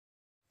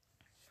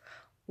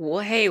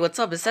Well, hey, what's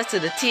up? It's S to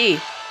the T.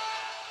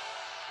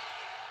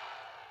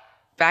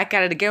 Back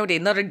at it again with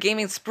another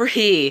gaming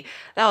spree.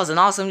 That was an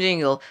awesome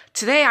jingle.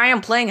 Today I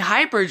am playing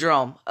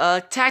Hyperdrome,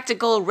 a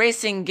tactical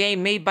racing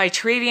game made by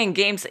Travian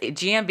Games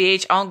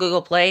GmbH on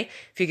Google Play.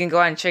 If you can go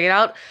ahead and check it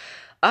out.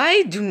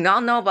 I do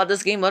not know about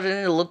this game other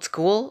than it looks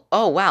cool.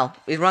 Oh wow,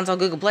 it runs on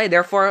Google Play,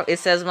 therefore it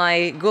says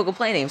my Google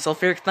Play name,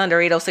 Sulfuric Thunder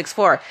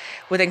 8064,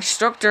 with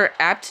Instructor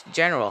Apt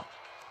General.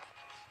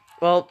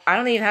 Well, I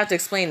don't even have to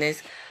explain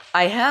this.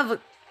 I have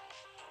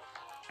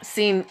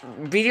seen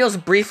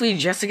videos briefly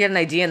just to get an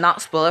idea and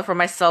not spoil it for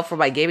myself for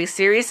my gaming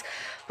series,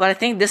 but I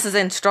think this is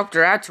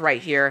Instructor Apt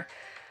right here.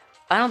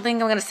 I don't think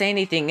I'm gonna say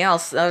anything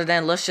else other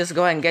than let's just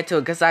go ahead and get to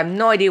it, because I have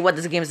no idea what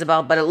this game is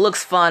about, but it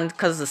looks fun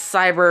because of the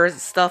cyber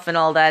stuff and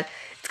all that.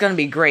 It's gonna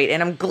be great,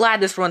 and I'm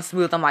glad this runs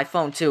smooth on my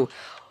phone too.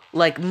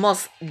 Like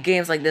most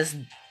games like this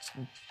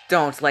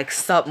don't, like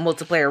sub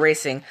multiplayer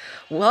racing.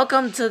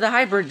 Welcome to the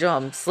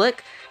Hyperdrome,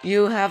 Slick.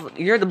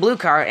 You're the blue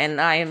car,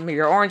 and I am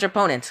your orange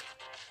opponent.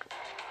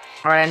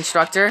 Alright,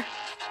 instructor.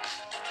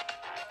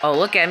 Oh,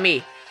 look at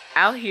me.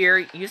 Out here,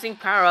 using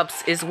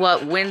power-ups is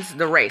what wins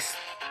the race.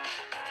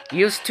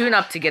 Use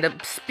tune-up to get a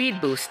speed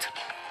boost.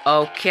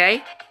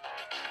 Okay.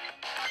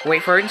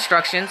 Wait for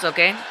instructions,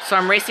 okay. So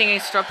I'm racing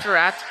Instructor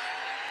Apt.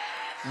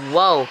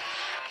 Whoa.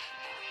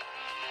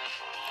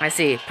 I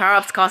see.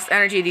 Power-ups cost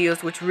energy to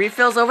use, which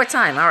refills over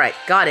time. Alright,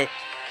 got it.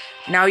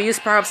 Now use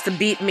power-ups to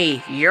beat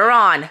me. You're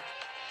on.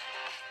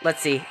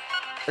 Let's see.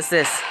 What's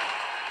this?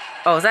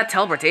 Oh, is that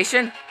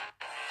teleportation?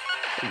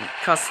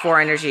 Costs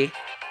 4 energy.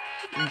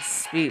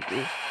 Speed.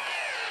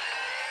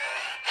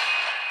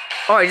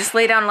 Oh, I just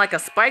lay down like a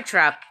spike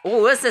trap.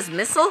 Oh, what's this,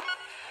 missile?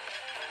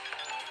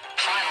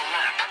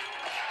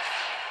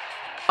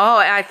 Oh,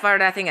 I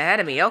fired that thing ahead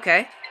of me.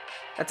 Okay.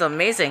 That's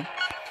amazing.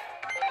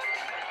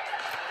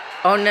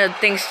 Oh no,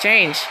 things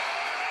change.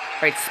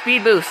 Right,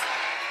 speed boost.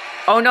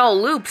 Oh no,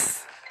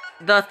 loops.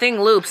 The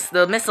thing loops,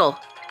 the missile.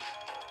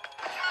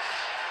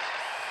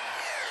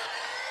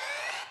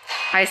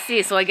 I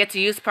see, so I get to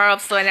use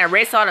power-ups so I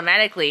race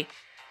automatically.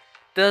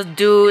 Does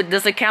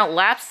it count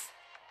laps?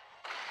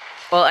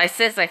 Well, I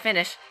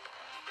finish.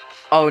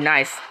 Oh,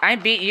 nice. I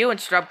beat you,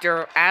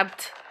 Instructor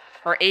Apt,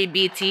 or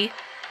ABT.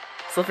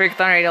 Sulfuric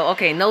Thunder 80.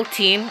 Okay, no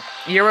team.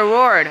 Your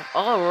reward.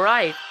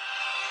 Alright.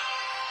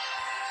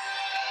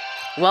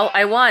 Well,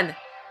 I won.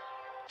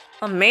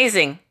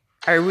 Amazing.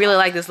 I really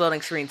like this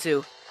loading screen,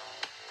 too.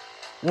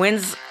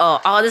 Wins.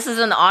 Oh, this is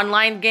an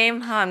online game?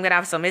 Huh, I'm gonna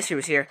have some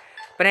issues here.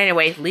 But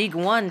anyway, League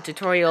 1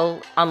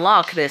 tutorial,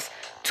 unlock this.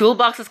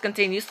 Toolboxes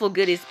contain useful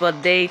goodies,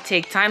 but they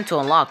take time to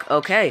unlock.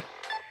 Okay.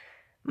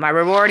 My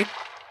reward.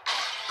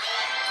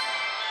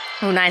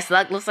 Oh, nice.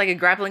 That looks like a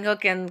grappling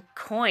hook and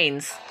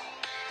coins.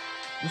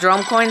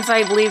 Drum coins,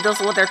 I believe those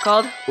are what they're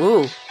called.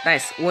 Ooh,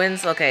 nice.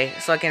 Wins. Okay,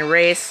 so I can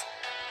race.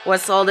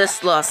 What's all this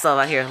stuff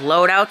out here?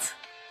 Loadout.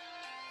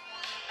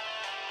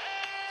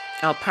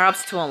 Oh,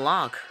 power-ups to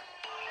unlock.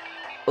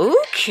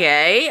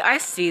 Okay, I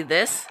see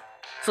this.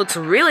 So it's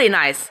really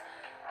nice.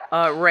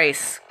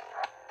 Race.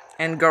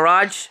 And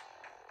garage.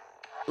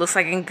 Looks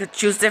like I can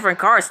choose different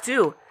cars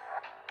too.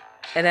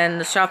 And then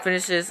the shop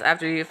finishes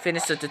after you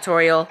finish the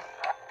tutorial.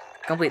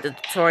 Complete the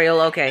tutorial.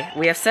 Okay,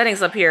 we have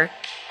settings up here.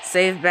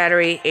 Save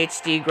battery,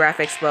 HD,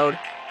 graphics mode.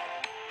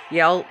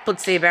 Yeah, I'll put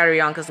save battery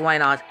on because why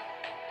not?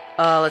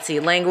 Let's see.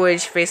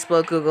 Language,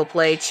 Facebook, Google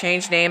Play,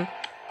 change name.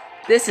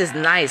 This is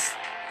nice.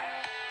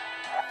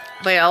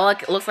 But yeah,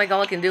 looks like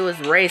all I can do is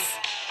race.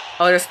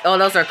 Oh,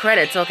 those are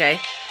credits. Okay.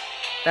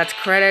 That's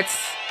credits.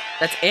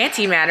 That's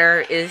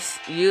antimatter is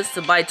used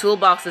to buy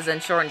toolboxes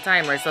and shorten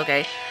timers.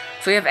 Okay,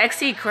 so we have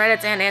XC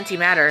credits and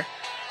antimatter.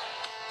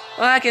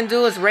 All I can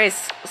do is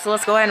race. So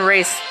let's go ahead and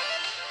race.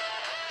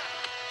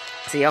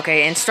 See,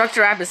 okay,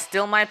 Instructor Apt is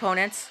still my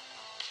opponent.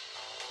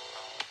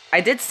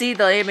 I did see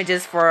the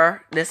images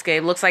for this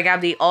game. Looks like I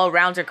have the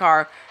all-rounder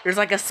car. There's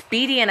like a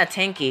speedy and a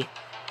tanky.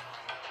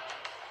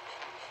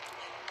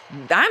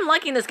 I'm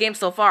liking this game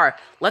so far.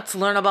 Let's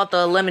learn about the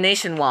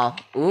elimination wall.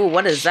 Ooh,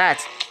 what is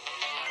that?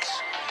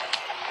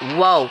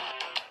 Whoa.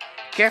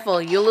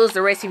 Careful, you'll lose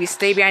the race if you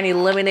stay behind the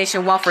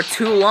elimination wall for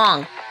too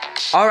long.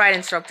 Alright,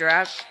 Instructor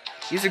Apt.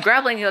 Use a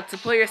grappling hook to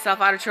pull yourself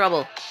out of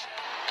trouble.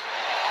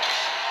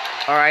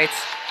 Alright.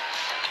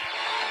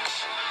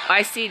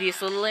 I see these,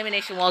 so the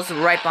elimination wall is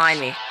right behind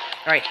me.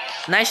 Alright,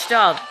 nice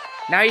job.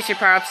 Now use your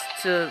power-ups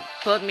to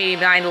put me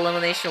behind the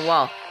elimination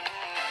wall.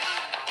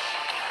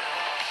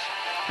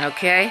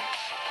 Okay.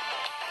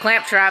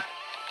 Clamp trap.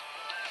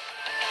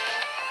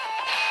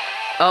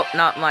 Oh,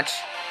 not much.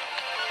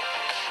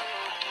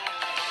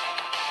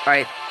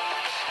 Alright,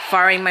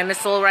 firing my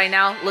missile right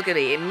now. Look at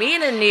it. Me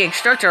and the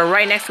instructor are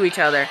right next to each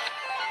other.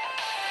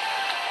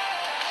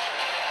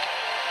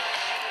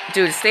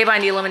 Dude, stay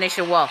behind the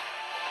elimination wall.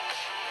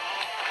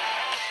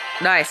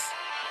 Nice.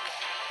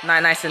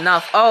 Not nice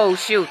enough. Oh,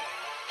 shoot.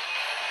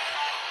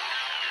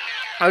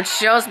 Oh, it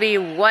shows me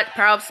what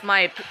power-ups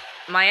my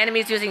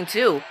enemy's using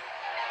too.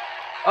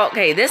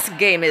 Okay, this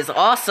game is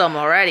awesome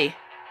already.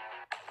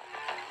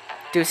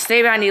 Dude,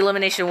 stay behind the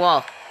elimination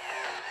wall.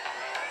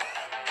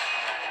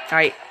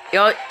 Alright.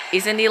 Yo,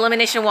 he's in the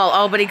elimination wall.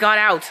 Oh, but he got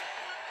out.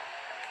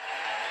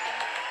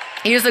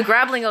 He used a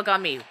grappling hook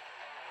on me.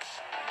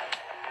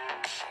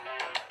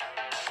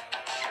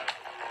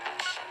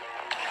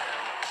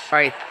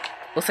 Alright.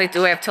 Looks like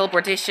do we have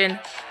teleportation?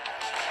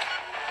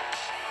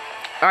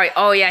 Alright.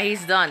 Oh, yeah,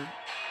 he's done.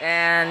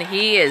 And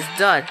he is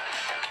done.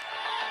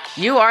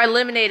 You are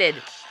eliminated.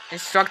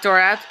 Instructor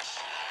out.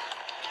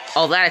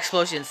 Oh, that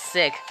explosion's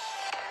sick.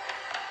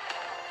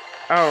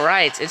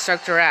 Alright,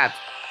 Instructor app.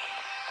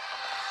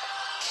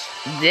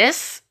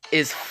 This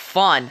is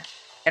fun.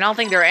 And I don't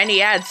think there are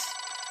any ads.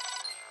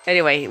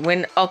 Anyway,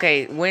 win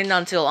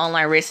until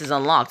online race is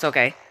unlocked.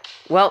 Okay.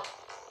 Well,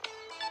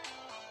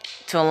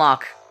 to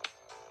unlock.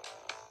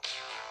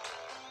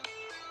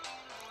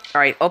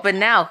 Alright, open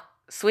now.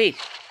 Sweet.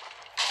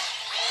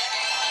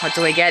 What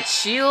do we get?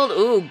 Shield.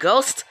 Ooh,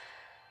 Ghost.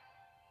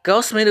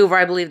 Ghost Maneuver,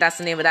 I believe that's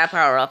the name of that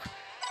power-up.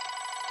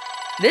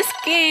 This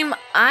game,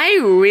 I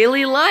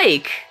really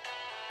like.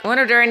 I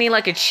wonder if there are any,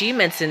 like,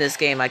 achievements in this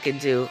game I could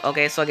do.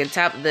 Okay, so I can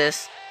tap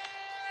this.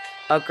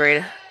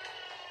 Upgrade.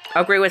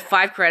 Upgrade with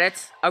 5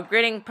 credits.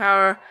 Upgrading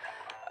power.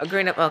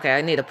 Upgrading up. Okay,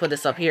 I need to put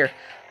this up here.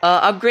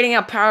 Upgrading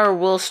up power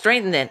will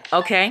strengthen it.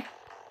 Okay.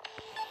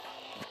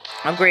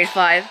 Upgrade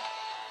 5.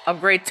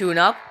 Upgrade tune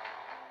up.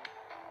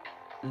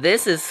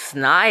 This is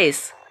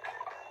nice.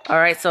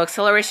 Alright, so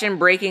acceleration,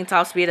 braking,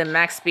 top speed, and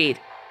max speed.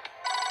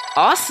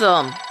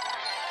 Awesome.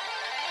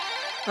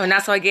 Oh, and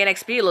that's how I gain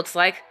XP, it looks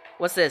like.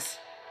 What's this?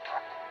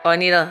 Oh, I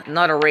need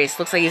another race.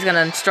 Looks like he's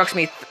gonna instruct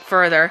me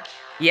further.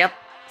 Yep,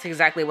 that's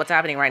exactly what's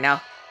happening right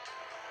now.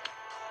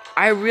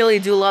 I really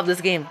do love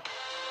this game.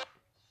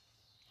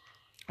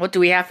 What do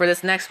we have for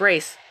this next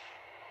race?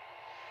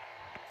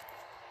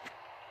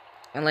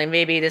 And like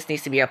maybe this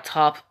needs to be up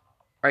top.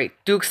 Alright,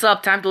 Duke's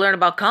up. Time to learn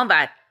about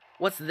combat.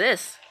 What's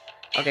this?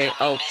 Okay,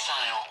 oh.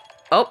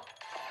 Oh.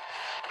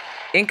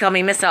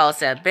 Incoming missile, it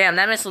said. Bam,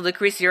 that missile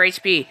decreases your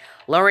HP.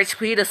 Lower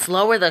HP to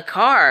slower the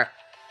car.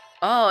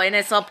 Oh, and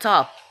it's up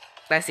top.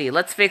 I see.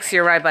 Let's fix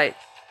your right by...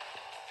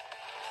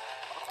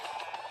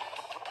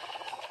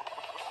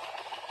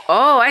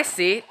 Oh, I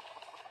see.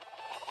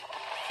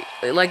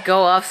 Like,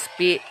 go off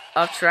speed,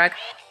 off track.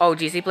 Oh,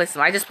 geez, he placed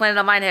them. I just planted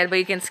on mine head, but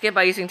you can skip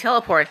by using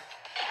teleport.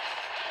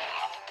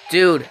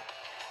 Dude,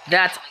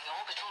 that's...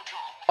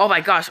 Oh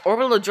my gosh,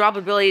 orbital drop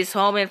abilities,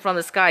 home in from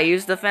the sky.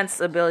 Use defense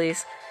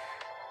abilities.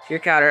 Your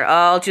counter.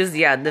 I'll choose,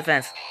 yeah,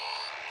 defense.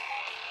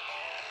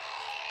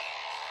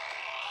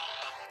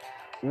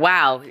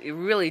 Wow, you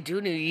really do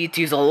need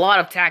to use a lot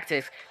of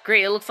tactics.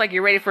 Great, it looks like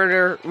you're ready for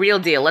the real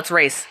deal. Let's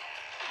race.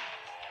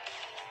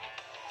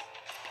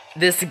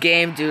 This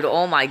game, dude,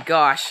 oh my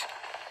gosh.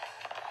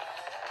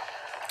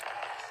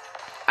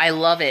 I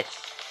love it.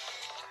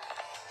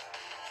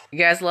 You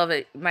guys love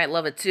it. You might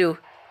love it too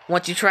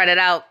once you tried it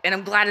out. And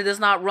I'm glad it does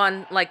not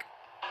run like,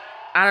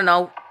 I don't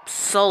know,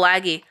 so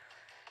laggy.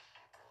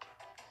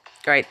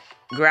 Alright,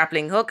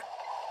 grappling hook.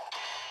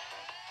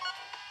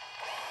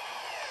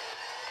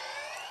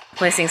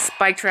 Placing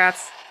spike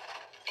traps.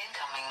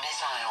 Incoming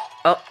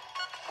missile.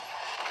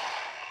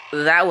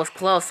 Oh. That was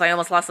close. I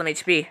almost lost some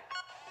HP.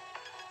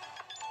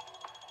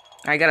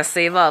 I gotta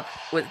save up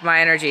with my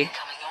energy.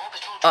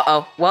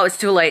 Uh-oh. Well, it's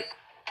too late.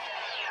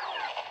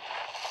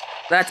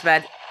 That's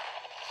bad.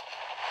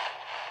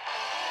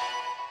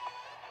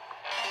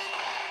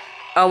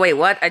 Oh, wait,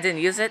 what? I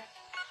didn't use it?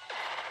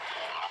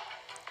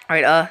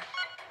 Alright,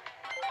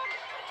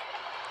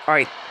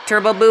 Alright,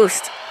 turbo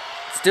boost.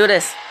 Let's do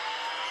this.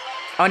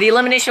 On the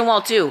elimination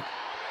wall, too.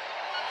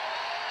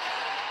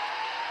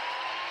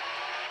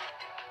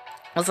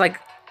 Looks like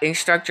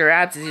Instructor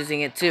Abs is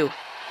using it, too.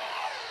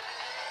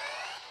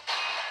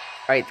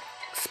 Alright,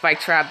 spike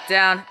trap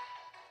down.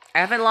 I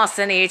haven't lost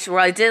any H. Well,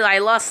 I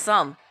lost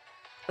some.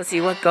 Let's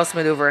see, what Ghost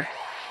Maneuver?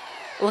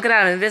 Look at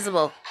that, I'm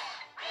invisible.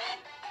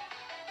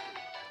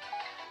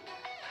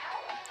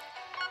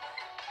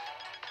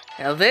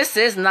 Now, this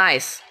is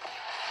nice.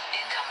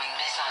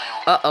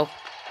 Uh-oh.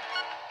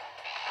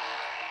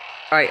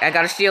 Alright, I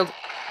got a shield.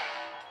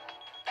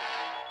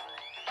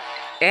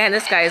 And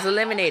this guy is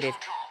eliminated.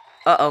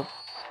 Uh-oh.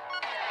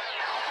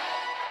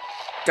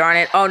 Darn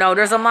it. Oh, no,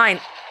 there's a mine.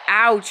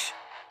 Ouch.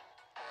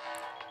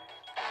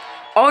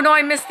 Oh, no,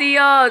 I missed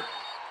the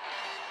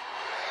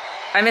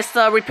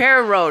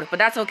repair road, but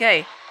that's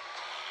okay.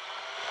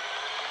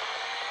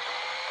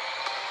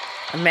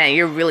 Man,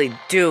 you really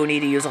do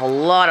need to use a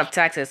lot of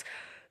tactics.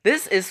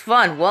 This is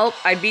fun. Well,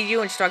 I beat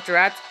you, Instructor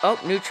at... Oh,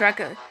 new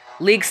track...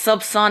 League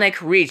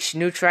Subsonic Reach.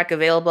 New track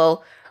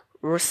available.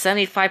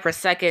 75 per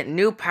second.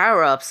 New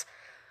power-ups.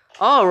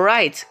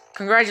 Alright.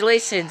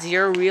 Congratulations.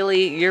 You're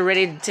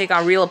ready to take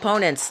on real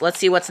opponents. Let's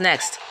see what's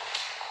next.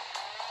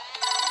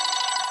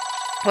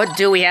 What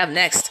do we have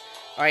next?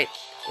 Alright.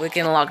 We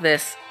can unlock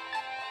this.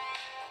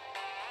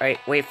 Alright.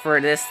 Wait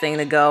for this thing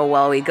to go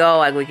while we go.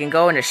 Like, we can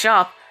go in the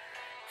shop.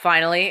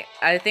 Finally.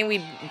 I think we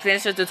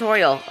finished the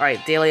tutorial.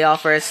 Alright. Daily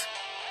offers.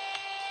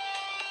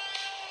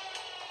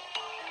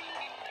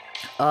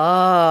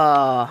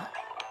 Oh,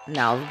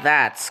 now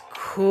that's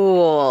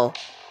cool.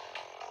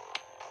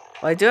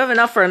 Well, I do have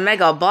enough for a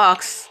mega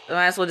box. I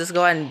might as well just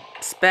go ahead and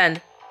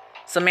spend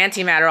some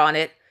antimatter on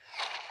it.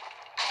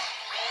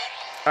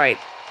 Alright.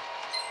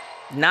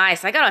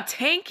 Nice. I got a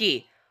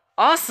tanky.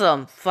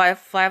 Awesome.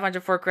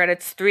 504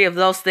 credits. 3 of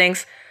those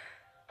things.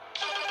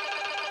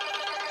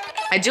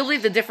 I do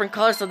believe the different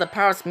colors of the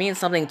power-ups mean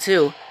something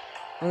too.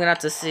 I'm gonna have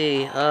to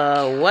see.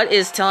 What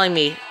is telling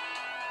me?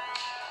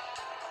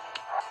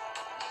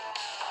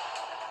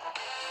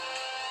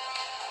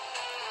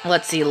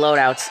 Let's see,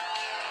 loadouts.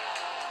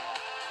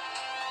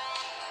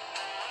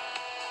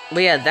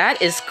 But yeah,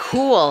 that is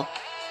cool.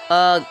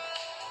 Oh,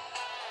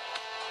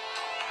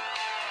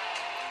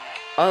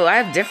 I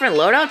have different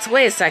loadouts?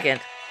 Wait a second.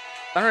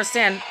 I don't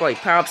understand. Wait,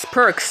 power-ups,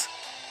 perks.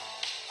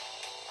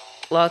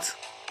 Lots.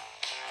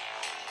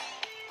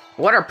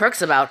 What are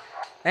perks about?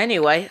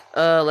 Anyway,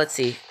 let's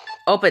see.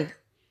 Open.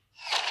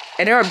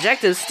 And there are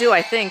objectives too,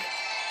 I think.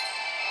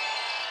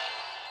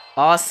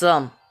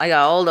 Awesome. I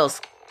got all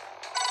those.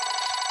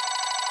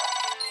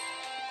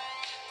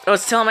 Oh,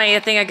 it's telling me I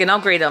think I can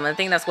upgrade them. I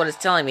think that's what it's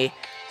telling me.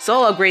 So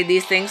I'll upgrade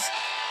these things.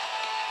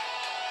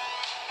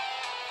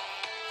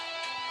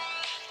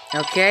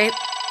 Okay.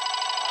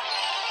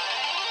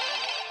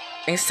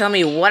 It's telling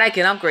me what I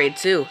can upgrade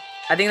too.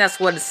 I think that's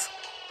what it's...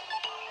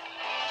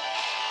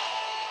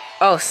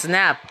 Oh,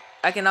 snap.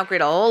 I can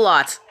upgrade a whole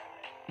lot.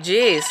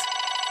 Jeez.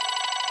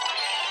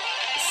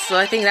 So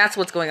I think that's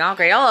what's going on.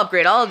 Okay, I'll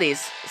upgrade all of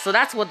these. So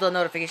that's what the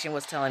notification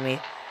was telling me.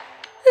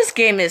 This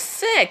game is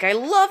sick. I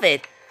love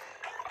it.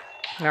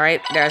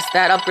 Alright, there's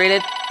that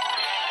upgraded.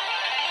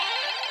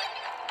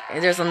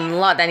 There's a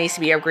lot that needs to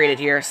be upgraded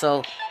here,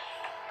 so...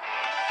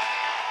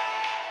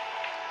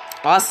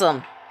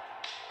 Awesome.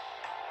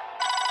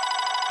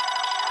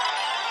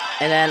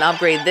 And then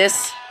upgrade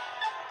this.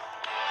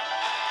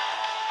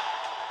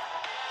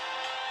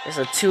 There's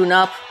a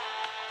tune-up.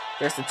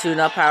 There's the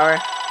tune-up power.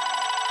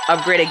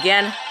 Upgrade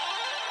again.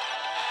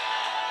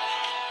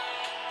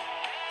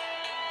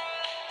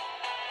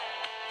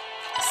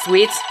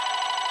 Sweet.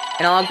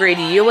 And I'll upgrade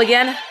you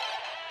again.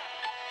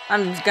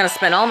 I'm gonna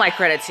spend all my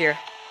credits here.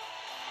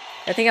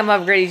 I think I've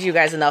upgraded you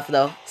guys enough,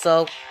 though.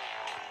 So,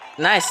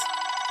 nice.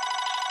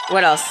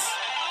 What else?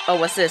 Oh,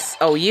 what's this?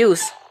 Oh,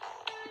 use.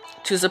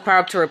 Choose a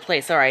power-up to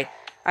replace. Alright.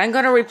 I'm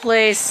gonna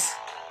replace...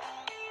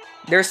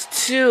 There's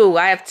 2.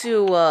 I have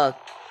 2,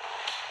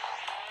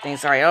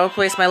 things. Alright, I'll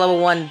replace my level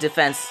 1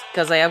 defense,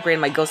 because I upgraded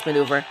my ghost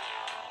maneuver.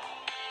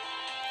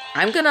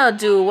 I'm gonna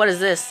do... What is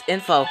this?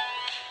 Info.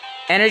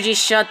 Energy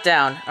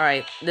shutdown.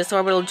 Alright, this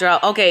orbital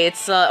drop. Okay,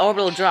 it's,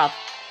 orbital drop.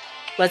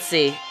 Let's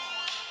see.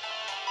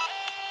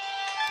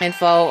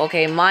 Info.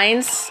 Okay,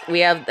 mines. We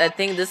have... I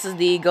think this is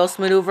the ghost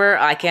maneuver.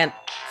 I can't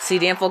see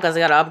the info, because I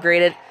gotta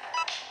upgrade it.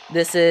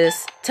 This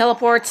is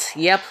teleport.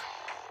 Yep.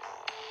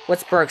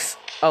 What's perks?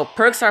 Oh,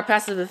 perks are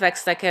passive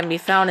effects that can be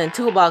found in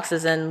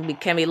toolboxes and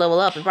can be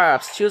leveled up in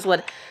power-ups. Choose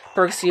what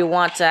perks you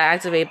want to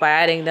activate by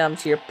adding them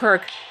to your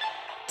perk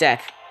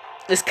deck.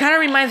 This kind of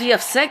reminds me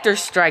of Sector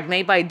Strike,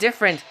 made by a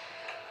different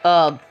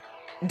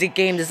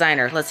game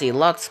designer. Let's see,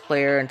 locks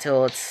player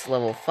until it's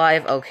level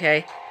 5.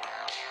 Okay.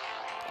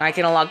 I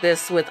can unlock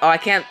this with... Oh, I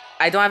can't...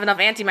 I don't have enough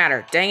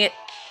antimatter. Dang it.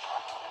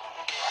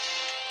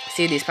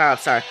 See, these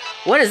power-ups are...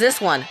 What is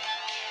this one?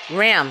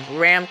 Ram.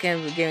 Ram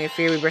can give me a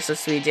free reverse of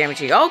sweet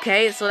damage.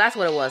 Okay, so that's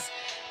what it was.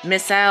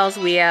 Missiles,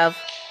 we have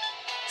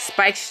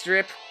Spike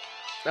Strip.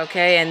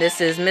 Okay, and this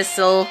is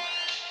Missile.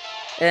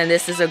 And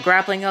this is a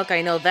grappling hook,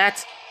 I know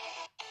that.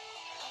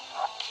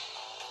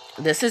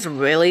 This is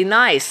really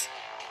nice.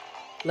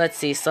 Let's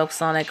see,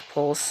 Subsonic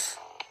Pulse.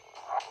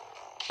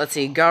 Let's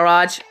see,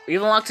 Garage.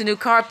 We've unlocked new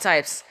car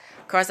types.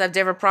 Cars have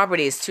different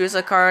properties. Choose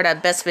a car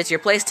that best fits your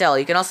playstyle.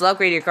 You can also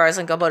upgrade your cars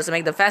and components to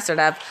make them faster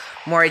to have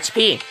more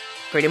HP.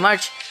 Pretty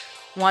much.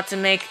 Want to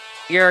make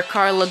your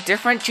car look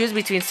different? Choose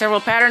between several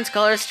patterns,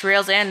 colors,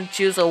 trails, and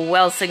choose a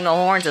well-signal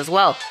horns as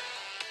well.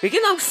 You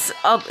can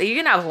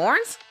have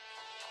horns?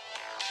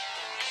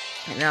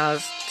 Now,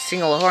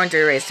 single horn to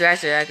erase. To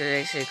actually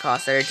activation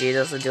cost energy. It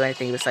doesn't do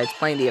anything besides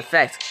playing the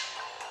effect.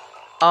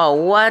 Oh,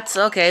 what?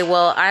 Okay,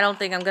 well, I don't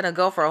think I'm gonna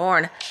go for a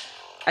horn.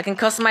 I can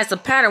customize the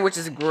pattern, which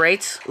is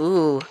great.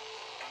 Ooh.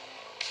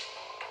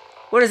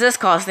 What does this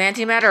cost?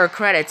 Antimatter or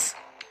credits?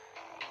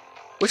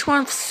 Which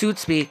one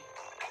suits me?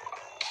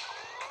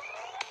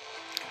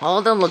 All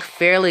of them look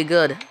fairly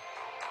good.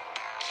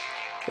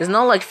 There's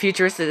no, like,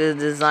 futuristic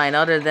design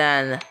other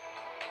than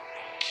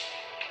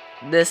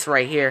this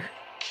right here.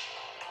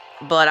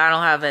 But I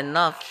don't have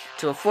enough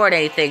to afford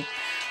anything.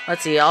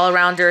 Let's see,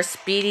 all-arounder,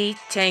 speedy,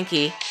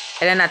 tanky,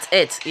 and then that's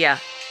it, yeah.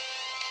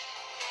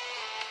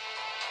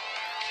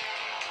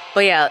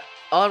 But yeah,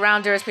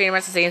 all-arounder is pretty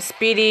much the same.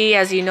 Speedy,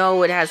 as you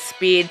know, it has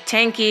speed.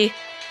 Tanky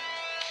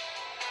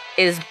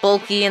is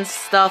bulky and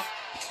stuff.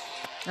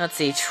 Let's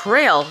see,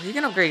 trail. You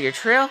can upgrade your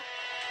trail.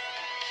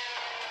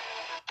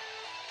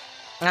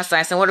 That's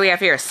nice. And what do we have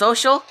here?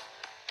 Social,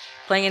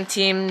 playing in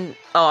team.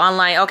 Oh,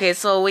 online. Okay,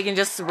 so we can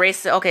just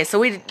race it. Okay, so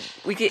we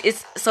can.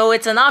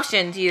 It's an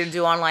option to either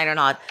do online or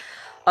not.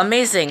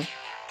 Amazing.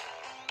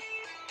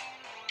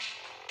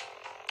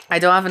 I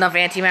don't have enough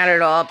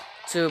antimatter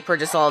to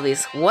purchase all of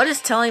these. What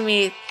is telling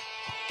me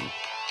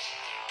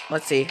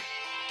Let's see.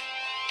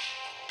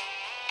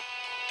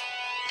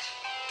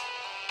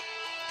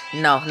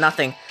 No,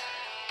 nothing.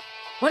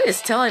 What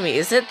is telling me?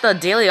 Is it the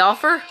daily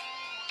offer?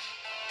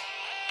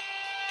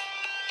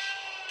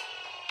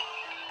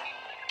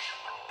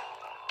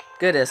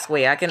 Goodness,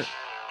 wait, I can...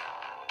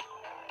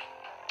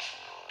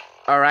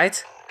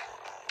 Alright.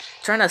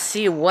 Trying to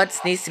see what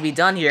needs to be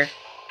done here.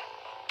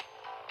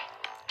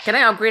 Can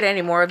I upgrade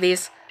any more of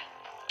these?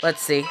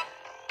 Let's see.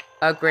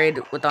 Upgrade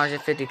with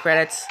 150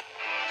 credits.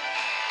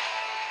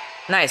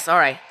 Nice,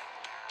 alright.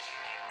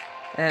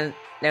 And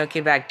now we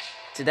came back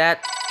to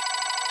that.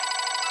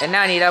 And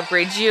now I need to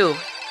upgrade you.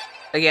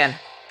 Again.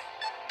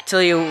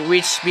 Till you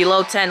reach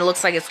below 10, it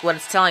looks like it's what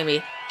it's telling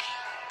me.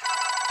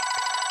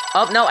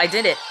 Oh, no, I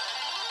did it.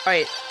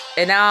 Alright,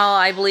 and now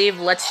I believe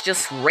let's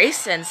just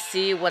race and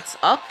see what's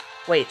up.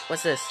 Wait,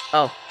 what's this?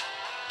 Oh,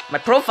 my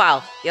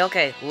profile. Yeah,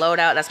 okay,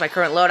 loadout. That's my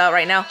current loadout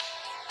right now.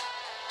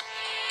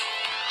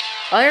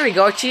 Oh, there we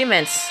go.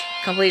 Achievements.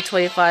 Complete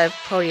 25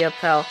 Podia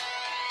Pel.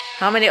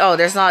 How many? Oh,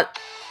 there's not.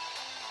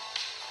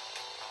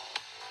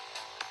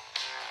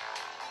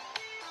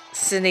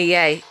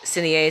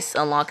 Cineace,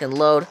 unlock and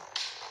load.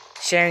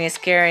 Sharing is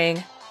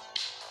caring.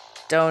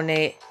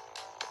 Donate.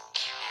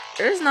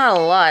 There's not a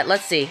lot.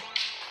 Let's see.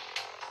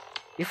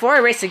 Before I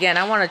race again,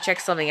 I want to check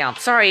something out.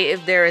 Sorry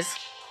if there is...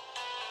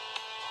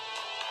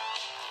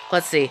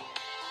 Let's see.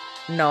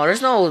 No,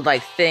 there's no,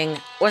 like, thing.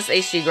 What's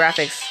HD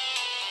graphics?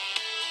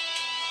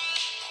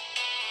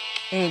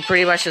 It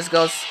pretty much just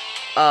goes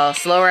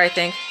slower, I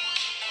think.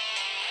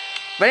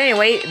 But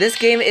anyway, this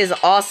game is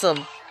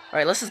awesome.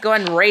 Alright, let's just go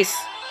ahead and race.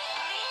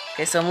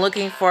 Okay, so I'm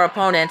looking for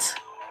opponents.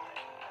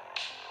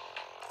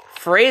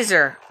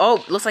 Fraser.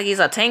 Oh, looks like he's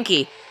a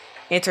tanky.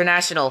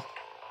 International.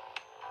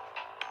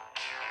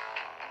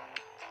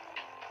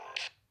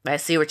 I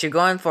see what you're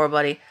going for,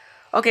 buddy.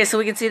 Okay, so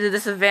we can see the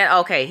disadvantage.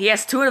 Okay, he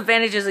has 2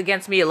 advantages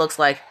against me, it looks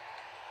like.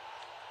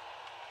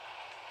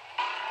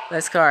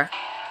 Nice car.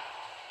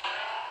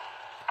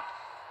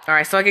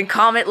 Alright, so I can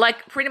comment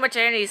like pretty much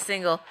any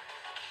single.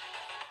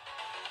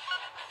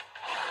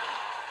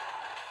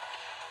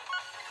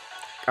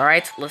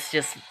 Alright, let's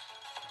just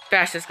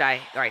bash this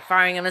guy. Alright,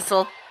 firing a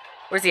missile.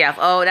 Where's he at?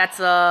 Oh,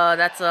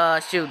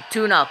 that's shoot,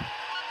 tune up.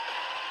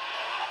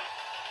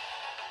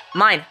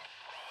 Mine.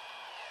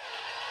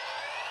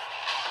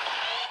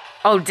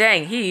 Oh,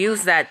 dang, he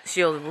used that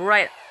shield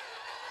right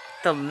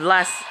the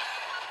last...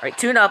 Alright,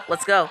 tune up,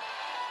 let's go.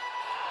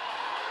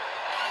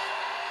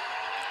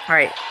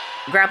 Alright,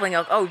 grappling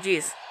hook. Oh,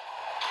 jeez.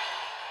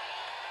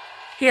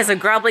 He has a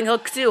grappling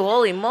hook, too.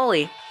 Holy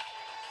moly.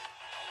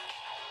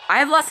 I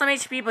have lost some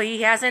HP, but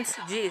he hasn't.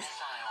 Jeez.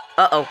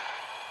 Uh-oh.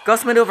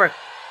 Ghost maneuver.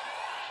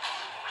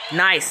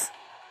 Nice.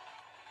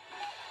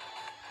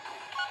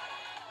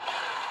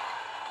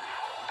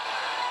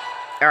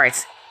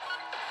 Alright.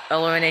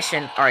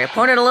 Elimination. Alright,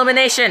 opponent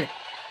elimination.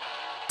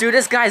 Dude,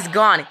 this guy's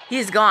gone.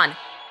 He's gone.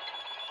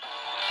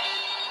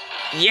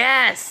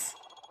 Yes!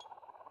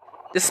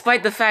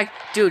 Despite the fact...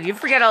 Dude, you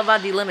forget all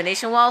about the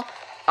elimination wall?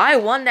 I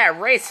won that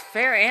race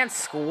fair and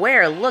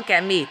square. Look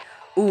at me.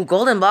 Ooh,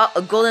 golden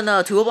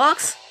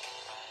toolbox?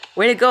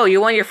 Way to go.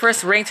 You won your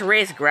first ranked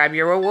race. Grab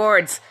your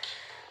rewards.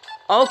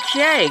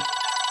 Okay.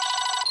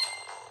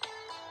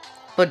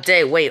 But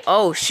wait.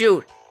 Oh,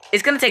 shoot.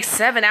 It's gonna take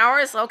 7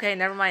 hours? Okay,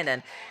 never mind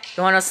then.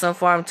 You want us some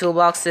farm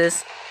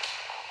toolboxes?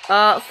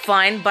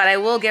 Fine, but I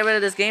will get rid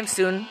of this game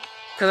soon.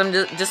 Because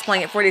I'm just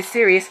playing it for this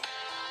series.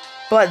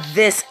 But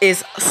this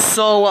is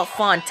so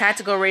fun.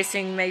 Tactical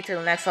racing made to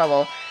the next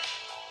level.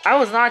 I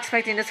was not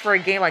expecting this for a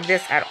game like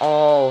this at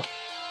all.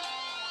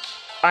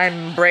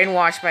 I'm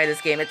brainwashed by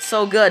this game. It's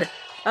so good.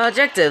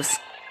 Objectives.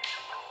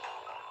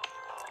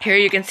 Here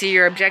you can see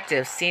your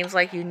objectives. Seems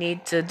like you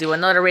need to do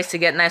another race to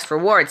get nice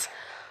rewards.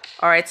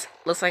 Alright,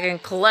 looks like I can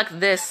collect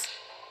this.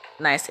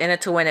 Nice, in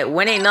it to win it.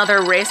 Win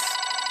another race.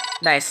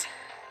 Nice.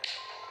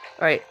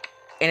 Alright,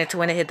 in it to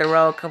win it, hit the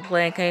road.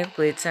 Complete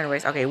 10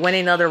 race. Okay, win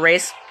another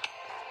race.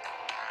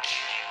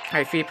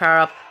 Alright, free power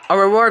up. A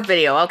reward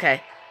video,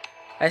 okay.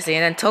 I see,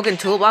 and then token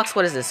toolbox,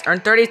 what is this?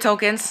 Earn 30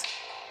 tokens.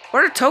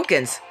 What are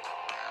tokens?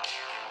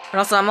 And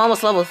also, I'm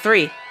almost level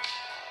 3.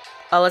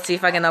 Let's see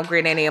if I can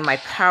upgrade any of my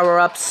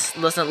power-ups.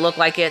 Doesn't look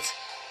like it.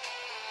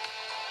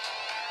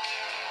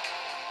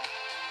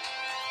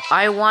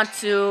 I want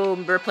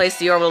to replace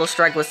the orbital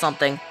strike with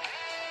something.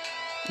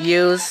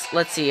 Use,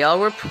 let's see,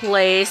 I'll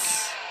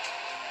replace...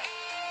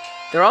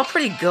 They're all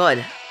pretty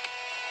good.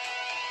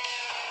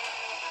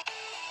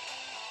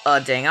 Oh,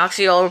 dang.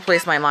 Actually, I'll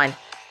replace my mine.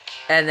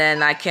 And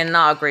then I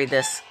cannot upgrade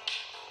this.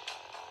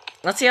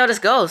 Let's see how this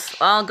goes.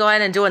 I'll go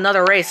ahead and do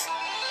another race.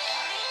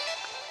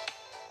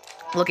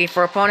 Looking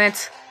for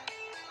opponents.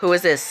 Who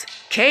is this?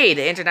 Cade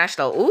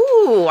International.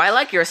 Ooh, I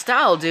like your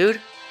style, dude.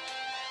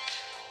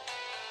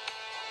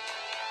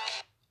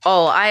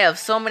 Oh, I have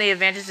so many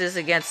advantages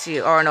against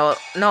you. Or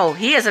no,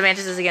 he has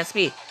advantages against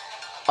me.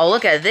 Oh,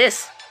 look at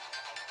this.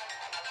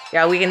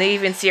 Yeah, we can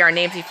even see our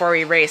names before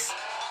we race.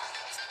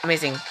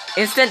 Amazing.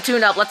 Instant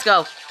tune-up, let's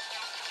go.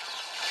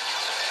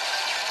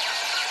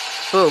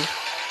 Boom.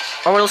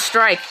 Orbital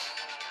strike.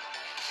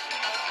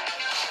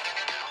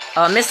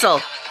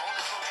 Missile.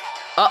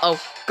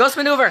 Uh-oh. Ghost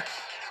maneuver.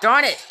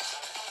 Darn it.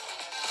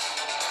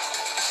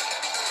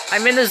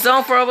 I'm in the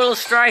zone for orbital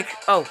strike.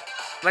 Oh,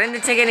 but I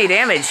didn't take any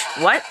damage.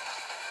 What?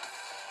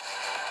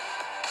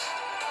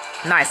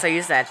 Nice, I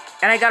used that.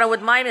 And I got it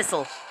with my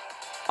missile.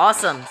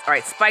 Awesome.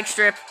 Alright, spike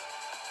strip.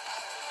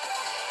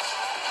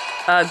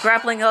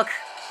 Grappling hook.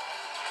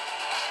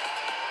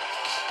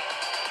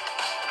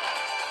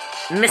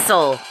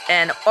 Missile.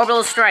 And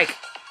orbital strike.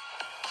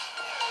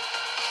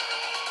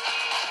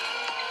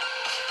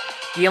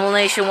 The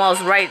elimination wall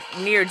is right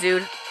near,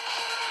 dude.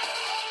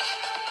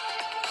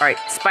 Alright,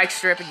 spike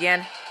strip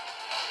again.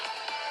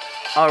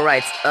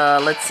 Alright,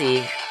 let's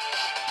see.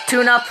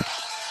 Tune up.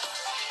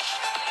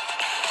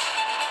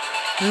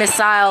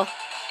 Missile.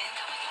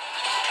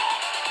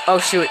 Oh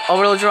shoot,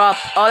 orbital drop.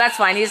 Oh, that's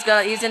fine. He's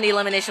in the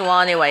elimination wall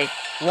anyway.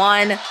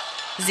 1,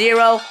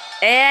 0,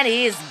 and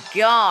he's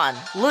gone.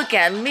 Look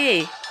at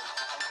me.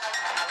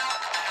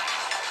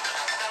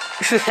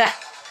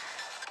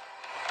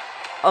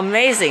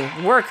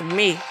 Amazing work,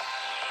 me.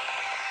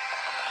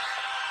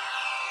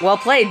 Well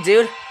played,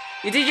 dude.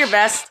 You did your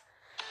best.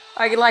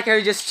 I like how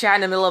you just chat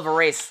in the middle of a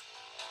race.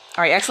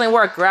 Alright, excellent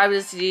work. Grab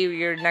to see what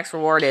your next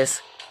reward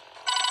is.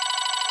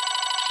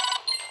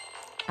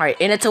 Alright,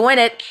 in it to win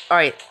it.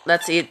 Alright,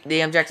 let's see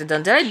the objective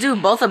done. Did I do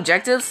both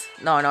objectives?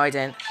 No, I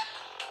didn't.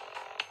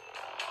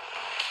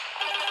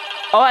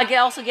 Oh, I can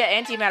also get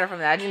antimatter from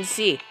that. I didn't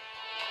see.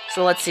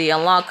 So let's see.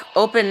 Unlock.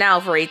 Open now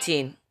for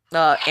 18.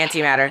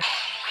 Antimatter.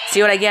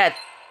 See what I get.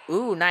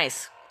 Ooh,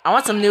 nice. I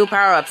want some new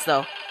power-ups,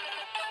 though.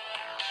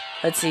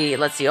 Let's see.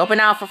 Open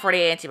now for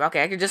 48 antimatter.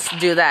 Okay, I could just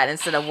do that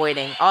instead of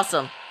waiting.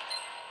 Awesome.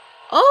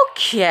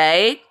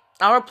 Okay.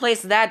 I'll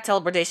replace that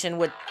teleportation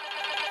with...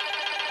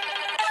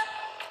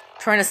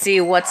 Trying to see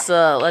what's,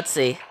 let's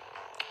see.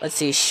 Let's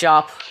see,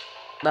 shop.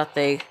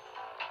 Nothing.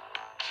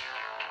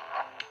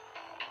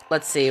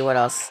 Let's see, what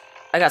else?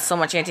 I got so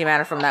much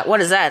antimatter from that.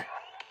 What is that?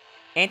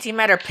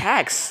 Antimatter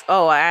packs.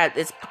 Oh,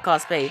 it's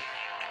cost pay.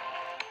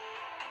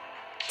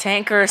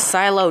 Tanker,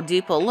 silo,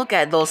 depot. Look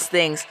at those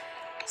things.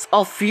 It's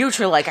all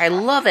future-like. I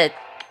love it.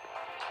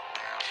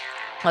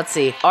 Let's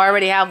see. I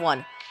already have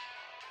one.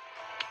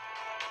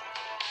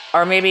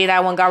 Or maybe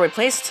that one got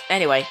replaced.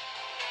 Anyway,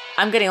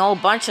 I'm getting a whole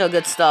bunch of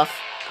good stuff.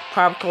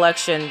 Prop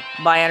collection,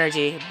 by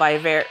energy, by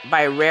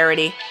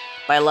rarity,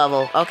 by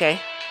level. Okay.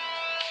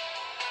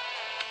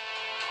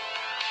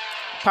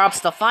 Props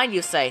to find,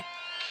 you say.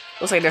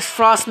 Looks like there's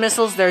frost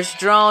missiles, there's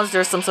drones,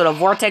 there's some sort of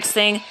vortex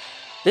thing.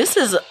 This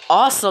is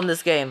awesome,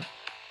 this game.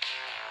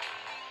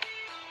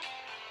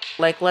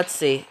 Like, let's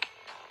see.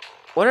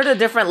 What are the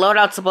different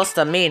loadouts supposed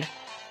to mean?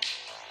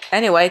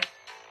 Anyway.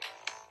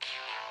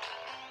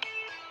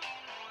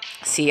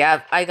 See,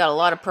 I got a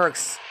lot of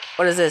perks.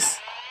 What is this?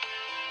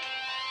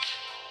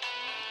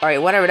 Alright,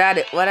 whatever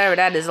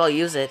that is, I'll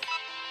use it.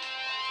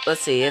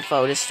 Let's see,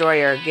 info,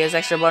 destroyer, gives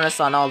extra bonus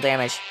on all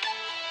damage.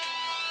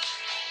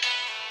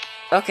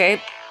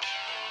 Okay.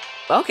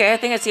 Okay, I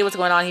think I see what's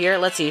going on here.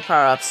 Let's see,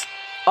 power-ups.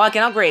 Oh, I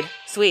can upgrade.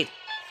 Sweet.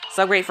 Let's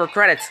upgrade for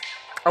credits.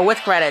 Or with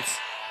credits.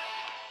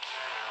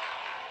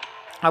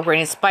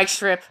 Upgrading spike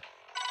strip.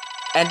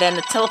 And then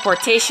the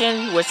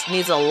teleportation, which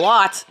needs a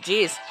lot.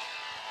 Jeez.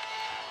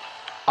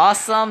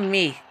 Awesome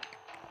me.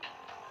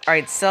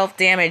 Alright,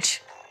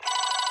 self-damage.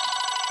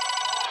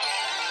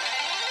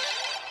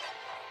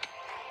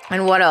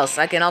 And what else?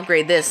 I can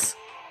upgrade this.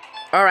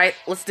 Alright,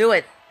 let's do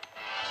it.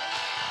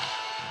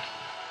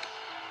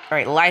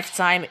 Alright,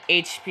 lifetime,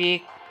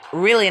 HP.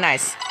 Really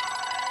nice.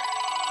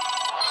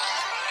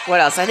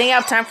 What else? I think I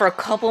have time for a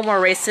couple more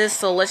races,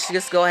 so let's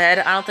just go ahead.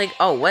 I don't think...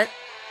 Oh, what?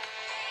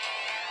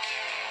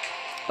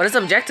 What is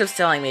objectives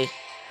telling me?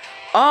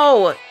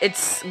 Oh,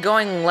 it's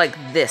going like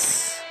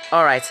this.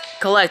 Alright,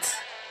 collect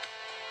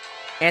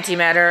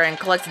antimatter and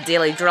collect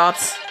daily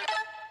drops.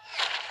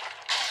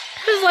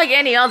 This is like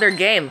any other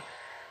game.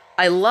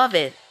 I love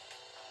it.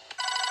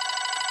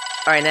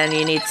 Alright, then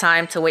you need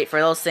time to wait for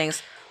those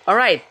things.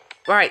 Alright,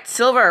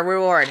 silver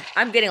reward.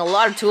 I'm getting a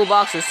lot of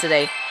toolboxes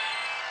today.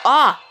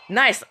 Ah,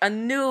 nice, a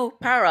new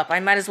power-up. I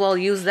might as well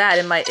use that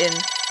in my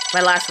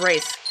last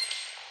race.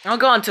 I'll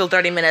go until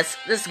 30 minutes.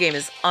 This game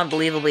is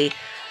unbelievably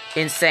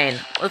insane.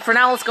 But for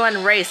now, let's go ahead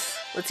and race.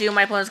 Let's see who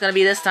my opponent's gonna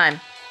be this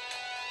time.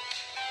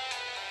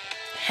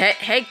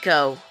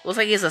 Heiko. Looks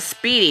like he's a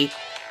speedy.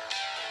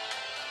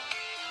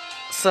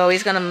 So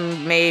he's gonna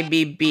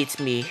maybe beat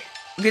me.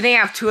 Do you think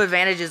I have 2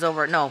 advantages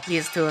over... No, he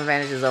has 2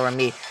 advantages over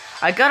me.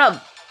 I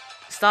gotta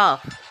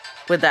stop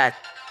with that.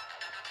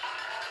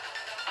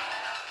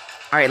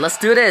 Alright, let's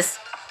do this.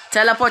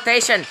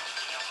 Teleportation.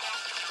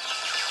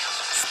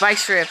 Spike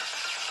strip.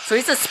 So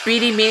he's a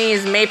speedy, meaning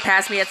he may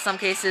pass me at some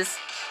cases.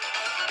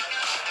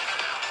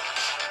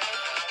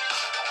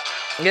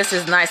 This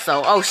is nice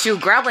though. Oh shoot,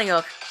 grappling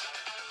hook.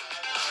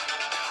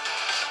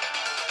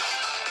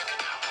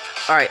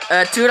 Alright,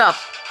 toot up.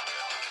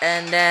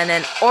 And then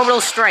an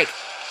orbital strike.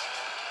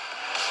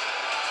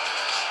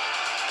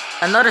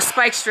 Another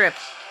spike strip.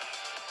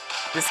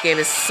 This game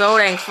is so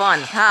dang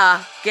fun.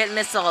 Ha! Get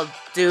missile,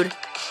 dude.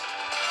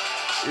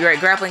 You're right,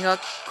 grappling hook.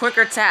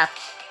 Quicker tap.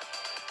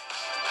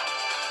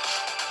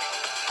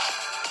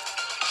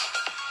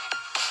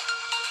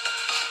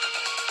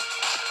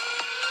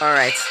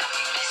 Alright.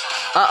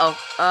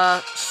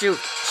 Uh-oh. Shoot.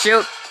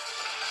 Shoot.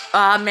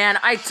 Man,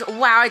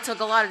 wow, I took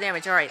a lot of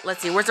damage. Alright,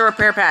 let's see. Where's the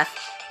repair path?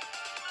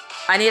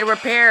 I need a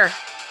repair.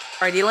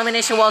 Alright, the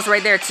elimination wall's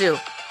right there, too.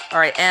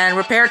 Alright, and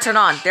repair turn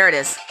on. There it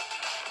is.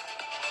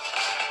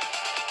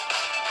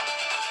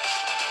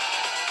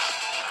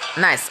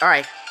 Nice,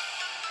 alright.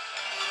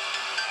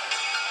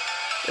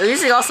 The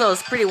music also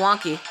is pretty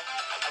wonky.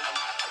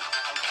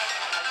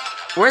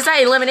 Where's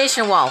that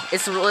elimination wall?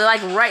 It's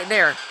like right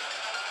there.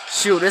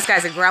 Shoot, this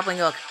guy's a grappling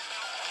hook.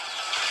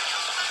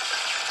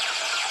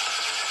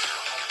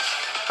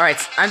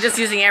 Alright, I'm just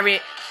using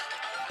every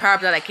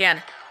power-up that I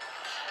can.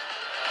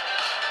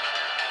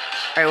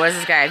 Alright, what is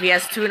this guy? He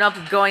has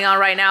tune-up going on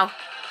right now.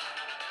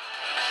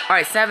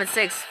 Alright, 7,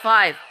 6,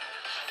 5,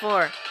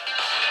 4,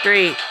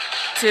 3,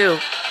 2,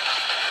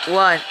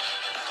 1.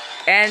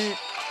 And,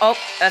 oh,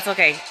 that's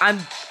okay. I'm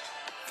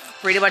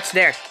pretty much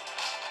there.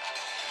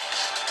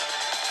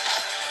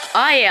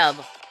 I am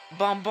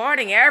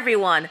bombarding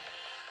everyone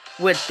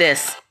with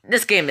this.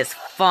 This game is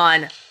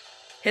fun.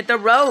 Hit the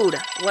road.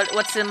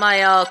 What's in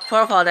my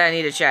profile that I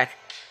need to check?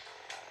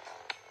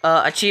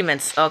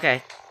 Achievements.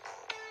 Okay.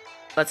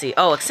 Let's see.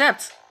 Oh,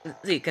 accept.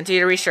 Let's see.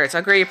 Continue to reach shirts.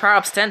 Upgrade your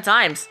power-ups 10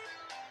 times.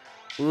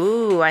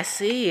 Ooh, I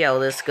see how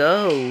this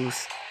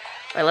goes.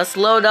 Alright, let's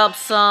load up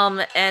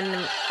some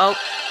and... Oh.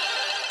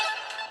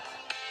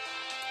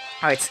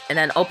 Alright, and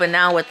then open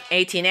now with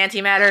 18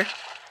 antimatter.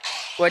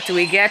 What do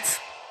we get?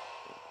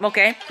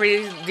 Okay,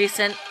 pretty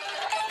decent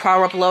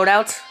power-up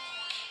loadout.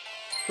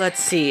 Let's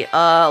see.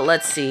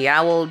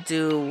 I will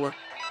do...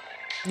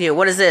 Yeah,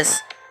 what is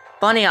this?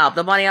 Bunny hop.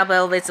 The bunny hop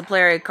elevates the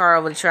player car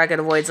over the track and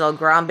avoids all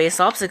ground-based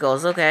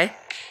obstacles. Okay.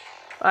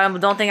 I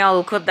don't think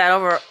I'll equip that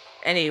over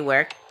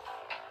anywhere.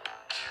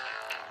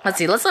 Let's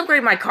see. Let's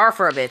upgrade my car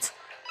for a bit.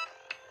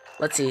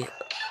 Let's see.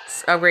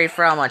 Let's upgrade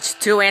for how much?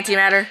 2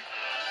 antimatter.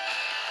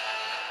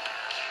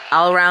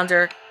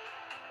 All-rounder.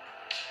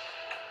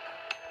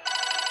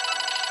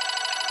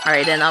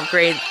 Alright, then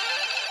upgrade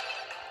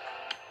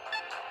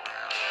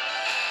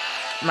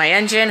my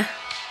engine.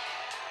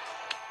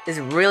 Is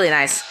really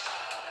nice.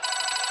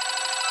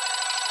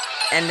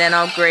 And then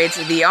upgrade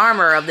the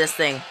armor of this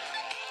thing.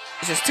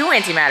 Which is 2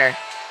 antimatter.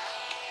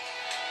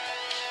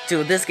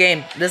 Dude, this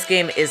game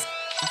is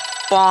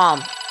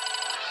bomb.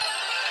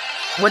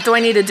 What do I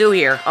need to do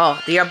here?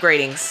 Oh, the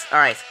upgradings.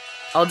 Alright,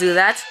 I'll do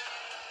that.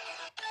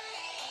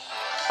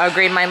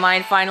 Upgrade my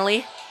mind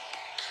finally.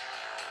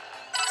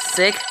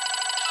 Sick.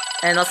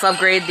 And let's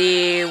upgrade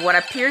the, what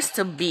appears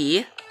to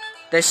be,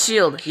 the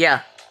shield.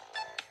 Yeah.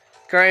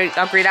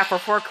 Upgrade that for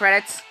 4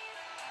 credits.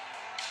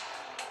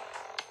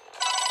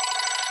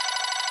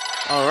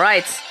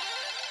 Alright.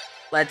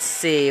 Let's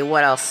see,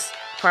 what else?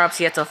 Power-ups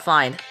yet to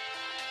find.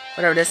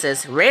 Whatever this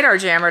is. Radar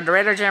jammer. The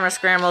radar jammer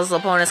scrambles the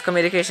opponent's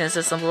communication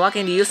system,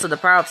 blocking the use of the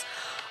power-ups.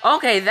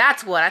 Okay,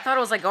 that's what. I thought it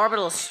was like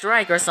orbital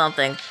strike or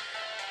something.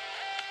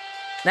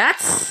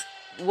 That's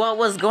what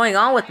was going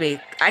on with me.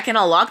 I can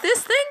unlock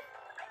this thing?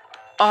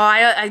 Oh,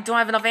 I don't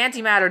have enough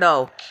antimatter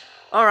though.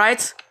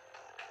 Alright.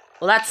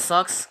 Well, that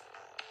sucks.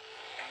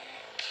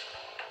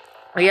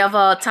 We have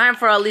time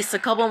for at least a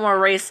couple more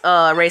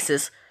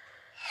races.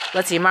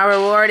 Let's see, my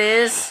reward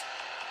is...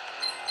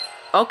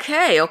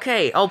 Okay.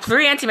 Oh,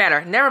 3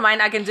 antimatter. Never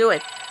mind, I can do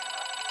it.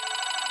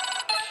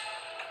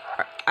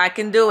 I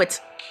can do it.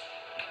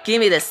 Give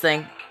me this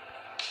thing.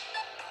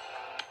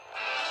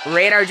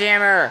 Radar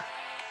jammer.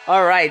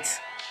 Alright.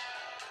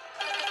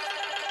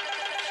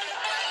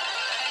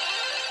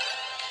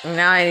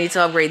 Now I need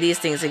to upgrade these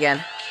things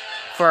again.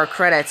 For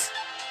credits.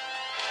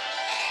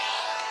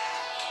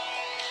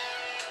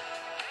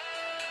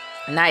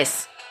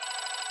 Nice.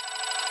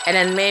 And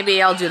then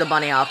maybe I'll do the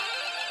bunny hop.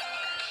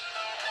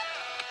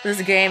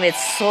 This game is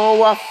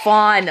so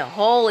fun.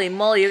 Holy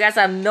moly, you guys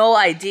have no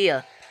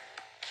idea.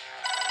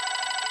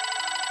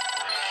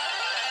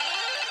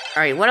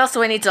 Alright, what else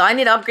do I need to... I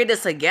need to upgrade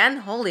this again?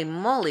 Holy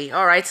moly.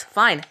 Alright,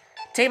 fine.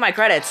 Take my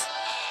credits.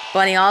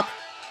 Bunny hop.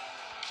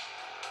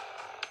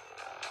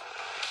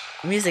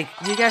 Music.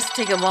 You guys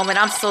take a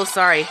moment. I'm so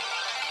sorry.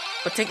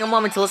 But take a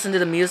moment to listen to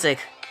the music.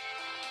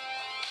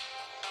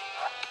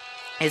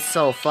 It's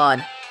so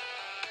fun.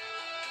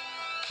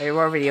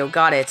 Reward video.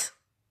 Got it.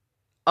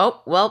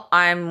 Oh, well,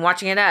 I'm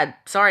watching an ad.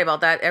 Sorry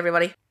about that,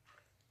 everybody.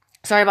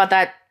 Sorry about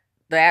that.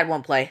 The ad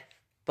won't play.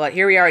 But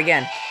here we are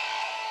again.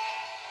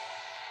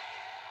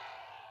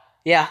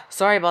 Yeah,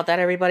 sorry about that,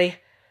 everybody.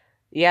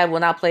 The ad will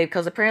not play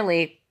because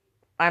apparently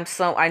I'm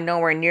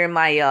nowhere near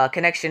my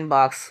connection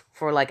box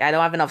for, like, I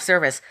don't have enough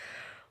service.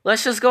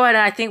 Let's just go ahead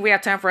and I think we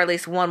have time for at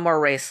least one more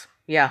race.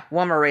 Yeah,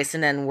 one more race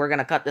and then we're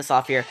gonna cut this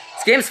off here.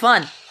 This game's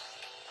fun.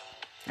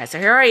 Alright, so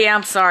here I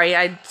am. Sorry,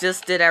 I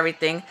just did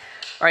everything.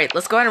 Alright,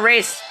 let's go ahead and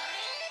race.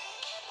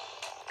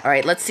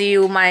 Alright, let's see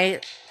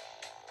my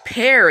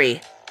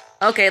parry.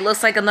 Okay,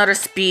 looks like another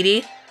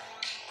speedy.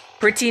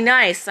 Pretty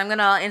nice. I'm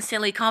gonna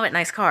instantly comment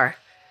nice car.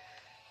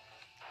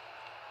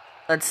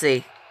 Let's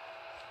see.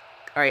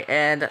 Alright,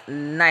 and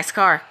nice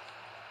car.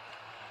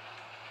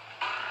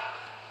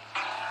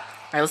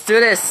 Alright, let's do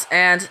this.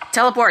 And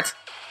teleport.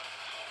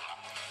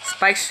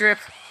 Spike strip.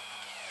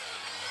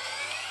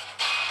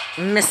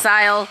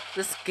 Missile.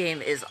 This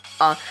game is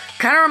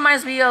kind of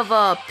reminds me of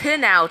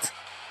Pin Out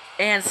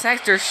and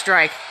Sector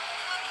Strike.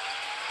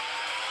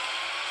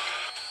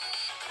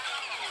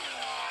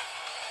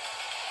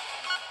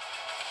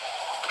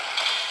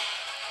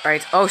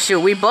 Alright, oh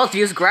shoot, we both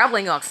use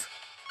grappling hooks.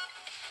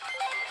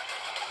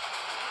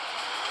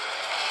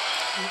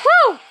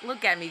 Woo!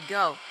 Look at me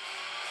go.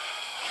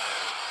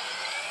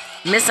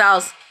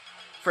 Missiles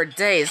for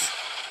days.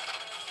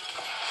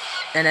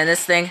 And then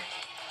this thing.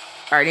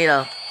 Alright, need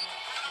a...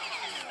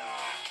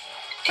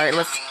 Alright,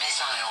 let's...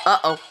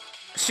 Uh-oh.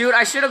 Shoot,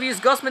 I should have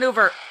used Ghost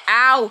Maneuver.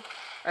 Ow!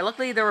 Alright,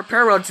 luckily there were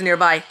repair roads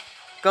nearby.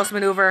 Ghost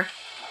Maneuver.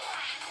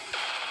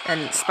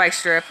 And Spike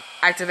Strip.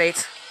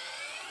 Activate.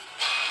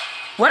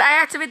 What?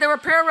 I activate the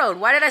repair road.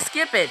 Why did I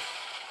skip it?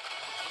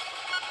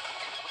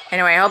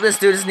 Anyway, I hope this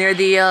dude is near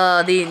the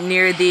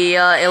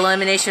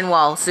elimination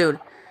wall soon.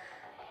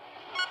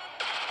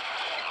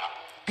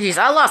 Jeez,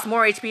 I lost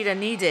more HP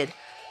than he did.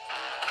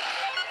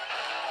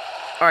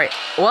 Alright,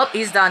 well,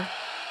 he's done.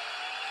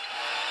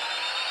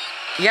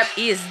 Yep,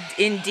 he is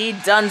indeed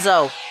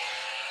donezo.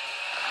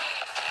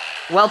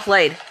 Well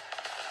played.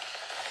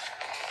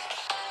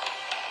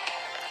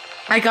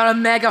 I got a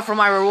mega for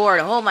my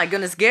reward. Oh my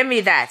goodness, give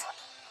me that.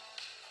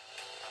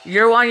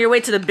 You're on your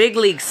way to the big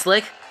league,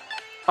 Slick.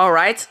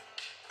 Alright.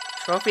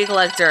 Trophy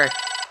collector.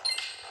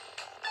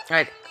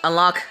 Alright,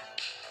 unlock.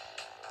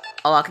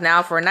 Unlock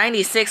now for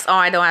 96. Oh,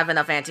 I don't have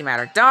enough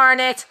antimatter. Darn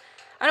it!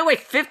 I don't wait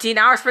 15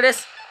 hours for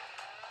this.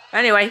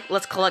 Anyway,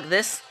 let's collect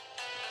this.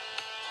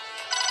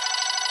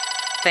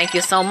 Thank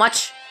you so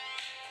much.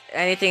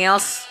 Anything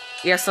else?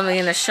 You have something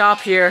in the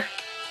shop here.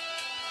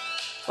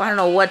 Well, I don't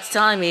know what's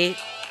telling me.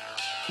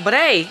 But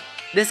hey,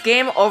 this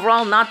game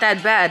overall not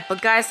that bad.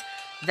 But guys,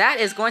 that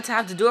is going to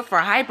have to do it for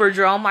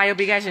Hyperdrome. I hope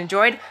you guys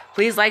enjoyed.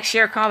 Please like,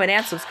 share, comment,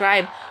 and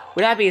subscribe.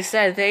 With that being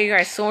said, thank you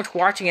guys so much for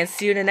watching and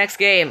see you in the next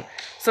game.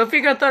 So if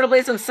you're going to Thunder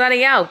Blaze, I'm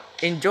signing out.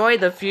 Enjoy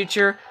the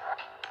future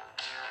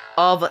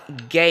of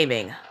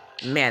gaming.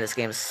 Man, this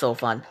game is so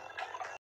fun.